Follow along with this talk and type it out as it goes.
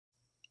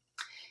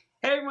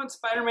Hey everyone,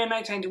 Spider-Man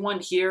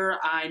 1991 here.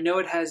 I know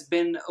it has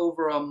been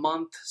over a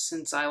month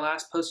since I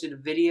last posted a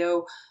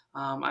video.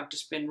 I've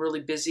just been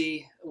really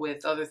busy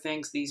with other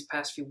things these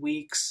past few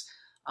weeks.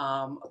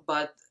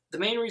 But the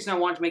main reason I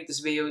wanted to make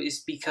this video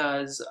is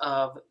because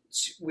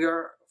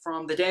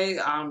from the day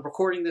I'm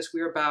recording this,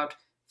 we are about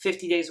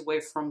 50 days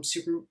away from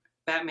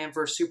Batman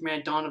vs.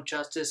 Superman Dawn of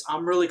Justice.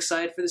 I'm really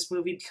excited for this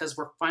movie because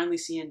we're finally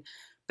seeing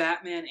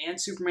Batman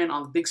and Superman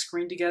on the big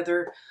screen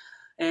together.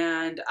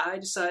 And I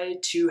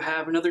decided to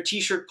have another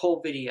t-shirt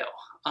poll video.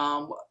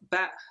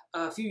 Back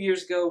a few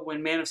years ago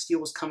when Man of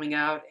Steel was coming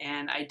out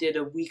and I did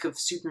a week of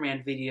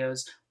Superman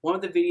videos, one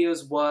of the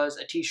videos was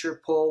a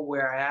t-shirt poll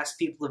where I asked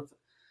people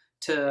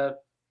to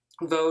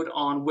vote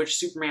on which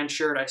Superman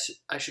shirt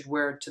I should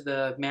wear to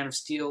the Man of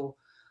Steel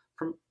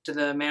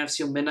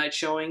midnight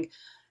showing.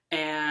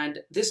 And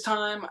this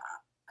time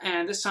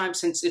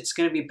since it's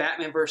going to be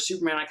Batman vs.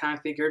 Superman, I kind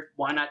of figured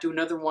why not do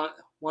another one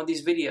of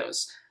these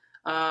videos.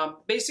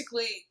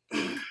 Basically,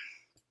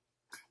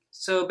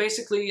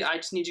 I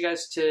just need you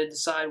guys to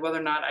decide whether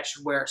or not I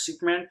should wear a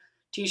Superman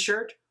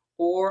t-shirt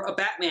or a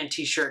Batman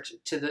t-shirt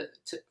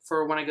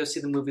for when I go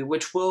see the movie,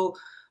 which will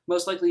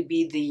most likely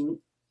be the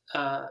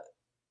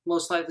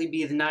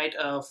night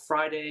of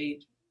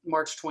Friday,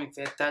 March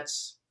 25th.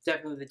 That's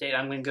definitely the date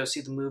I'm going to go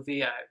see the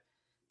movie. I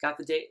got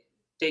the date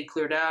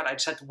cleared out. I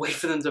just have to wait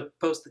for them to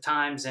post the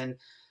times and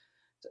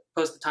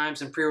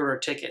pre-order a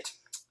ticket.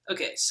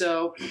 Okay,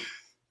 So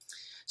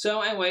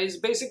anyways,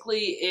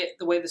 basically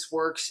the way this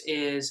works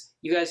is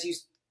you guys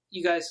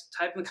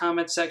type in the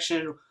comments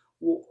section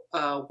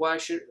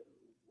which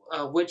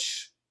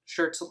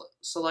shirt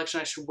selection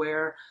I should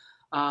wear,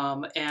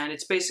 and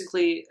it's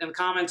basically, and the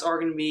comments are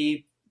going to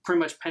be pretty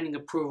much pending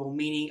approval,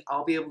 meaning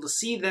I'll be able to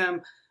see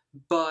them,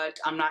 but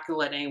I'm not going to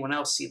let anyone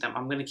else see them.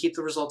 I'm going to keep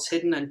the results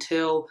hidden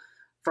until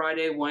the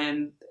Friday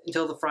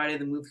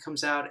the movie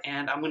comes out,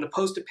 and I'm going to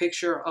post a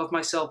picture of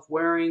myself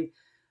wearing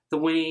the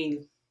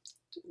winning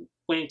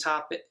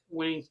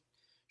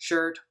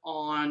shirt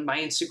on my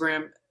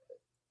Instagram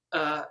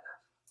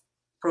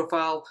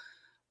profile.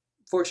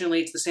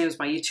 Fortunately, it's the same as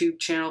my YouTube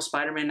channel,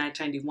 Spider-Man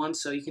 1991,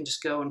 so you can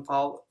just go and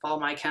follow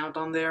my account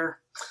on there.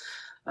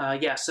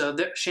 So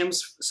the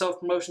shameless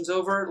self-promotion's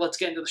over. Let's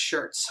get into the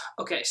shirts.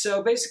 Okay,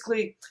 so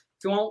basically,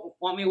 if you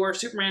want me to wear a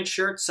Superman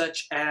shirt,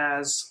 such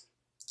as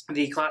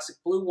the classic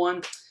blue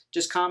one,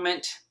 just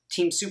comment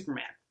Team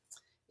Superman.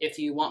 If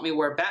you want me to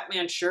wear a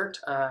Batman shirt,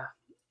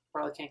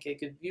 probably can't get a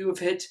good view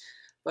of it,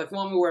 but if you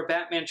want me to wear a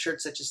Batman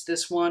shirt such as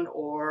this one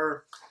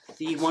or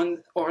the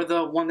one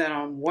that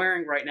I'm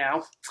wearing right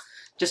now,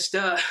 just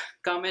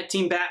comment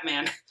Team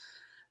Batman.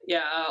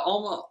 Yeah,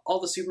 all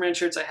the Superman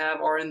shirts I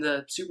have are in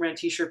the Superman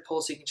t-shirt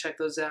poll, so you can check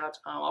those out.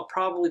 I'll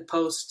probably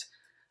post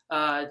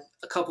a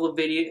couple of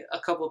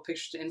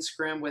pictures to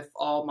Instagram with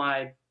all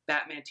my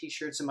Batman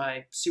t-shirts and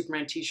my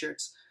Superman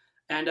t-shirts.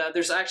 And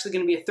there's actually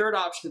going to be a third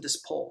option to this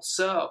poll,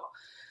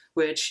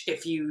 which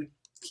if you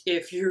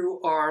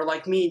are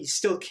like me,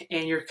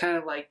 and you're kind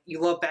of like, you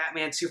love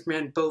Batman and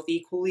Superman both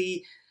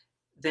equally,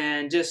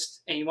 and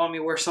you want me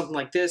to wear something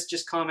like this,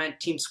 just comment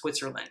Team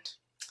Switzerland.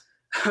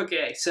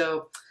 Okay,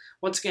 so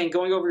once again,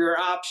 going over your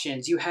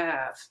options, you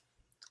have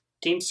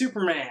Team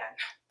Superman,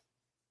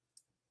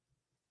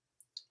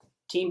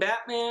 Team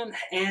Batman,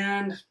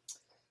 and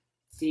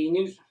the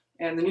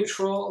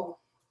neutral.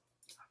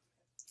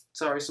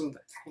 Sorry,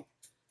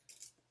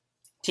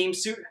 Team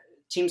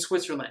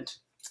Switzerland.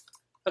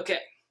 Okay.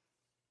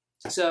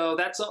 So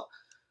that's all.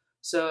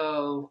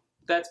 So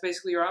that's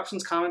basically your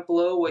options. Comment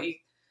below what you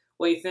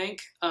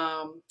think.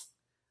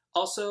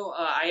 Also,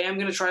 I am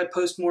going to try to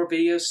post more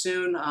videos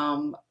soon.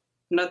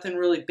 Nothing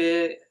really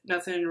big.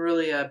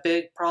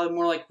 Probably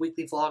more like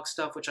weekly vlog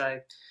stuff, which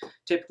I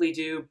typically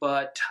do.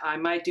 But I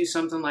might do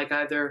something like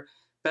either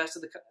best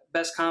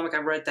comic I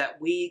read that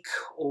week,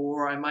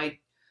 or I might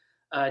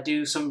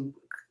do some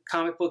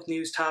comic book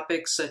news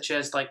topics, such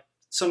as like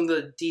some of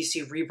the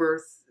DC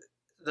Rebirth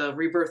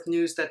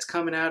news that's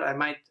coming out. I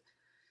might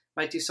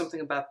do something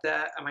about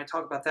that. I might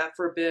talk about that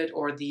for a bit,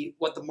 or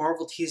what the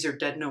Marvel teaser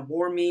Dead No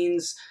More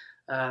means,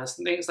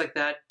 some things like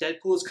that.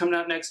 Deadpool is coming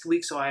out next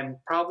week, so I'm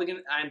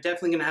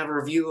definitely gonna have a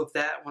review of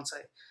that once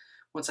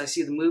I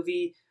see the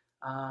movie.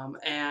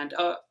 And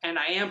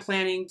I am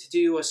planning to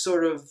do a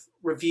sort of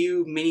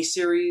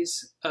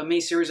mini-series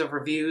of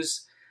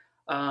reviews.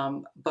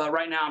 But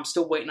right now I'm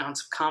still waiting on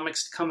some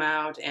comics to come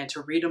out and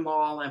to read them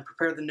all and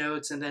prepare the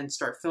notes and then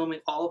start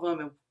filming all of them,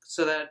 and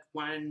so that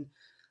when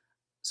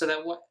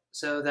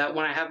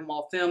I have them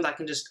all filmed, I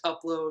can just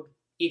upload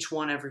each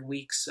one every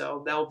week.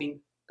 So that'll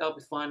be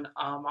fun.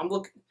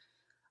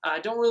 I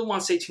don't really want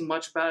to say too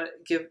much about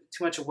it, give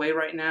too much away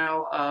right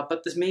now.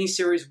 But this mini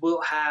series will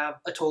have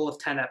a total of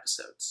 10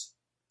 episodes.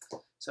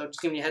 So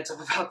just giving you a heads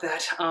up about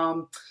that.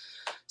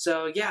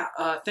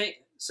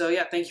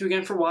 Thank you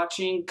again for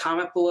watching.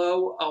 Comment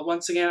below.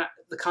 Once again,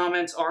 the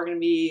comments are going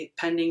to be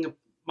pending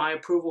my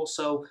approval,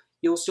 so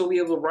you'll still be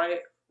able to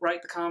write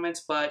the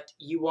comments, but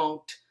you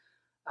won't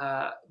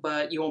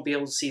be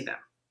able to see them.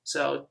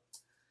 So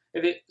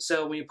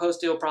when you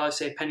post it, it'll probably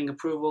say pending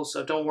approval.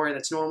 So don't worry,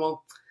 that's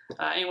normal.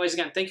 Anyways,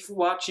 again, thank you for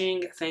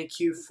watching. Thank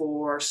you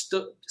for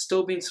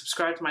still being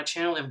subscribed to my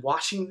channel and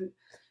watching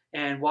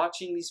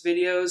these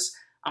videos.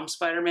 I'm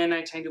Spider-Man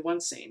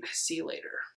 1991 saying, see you later.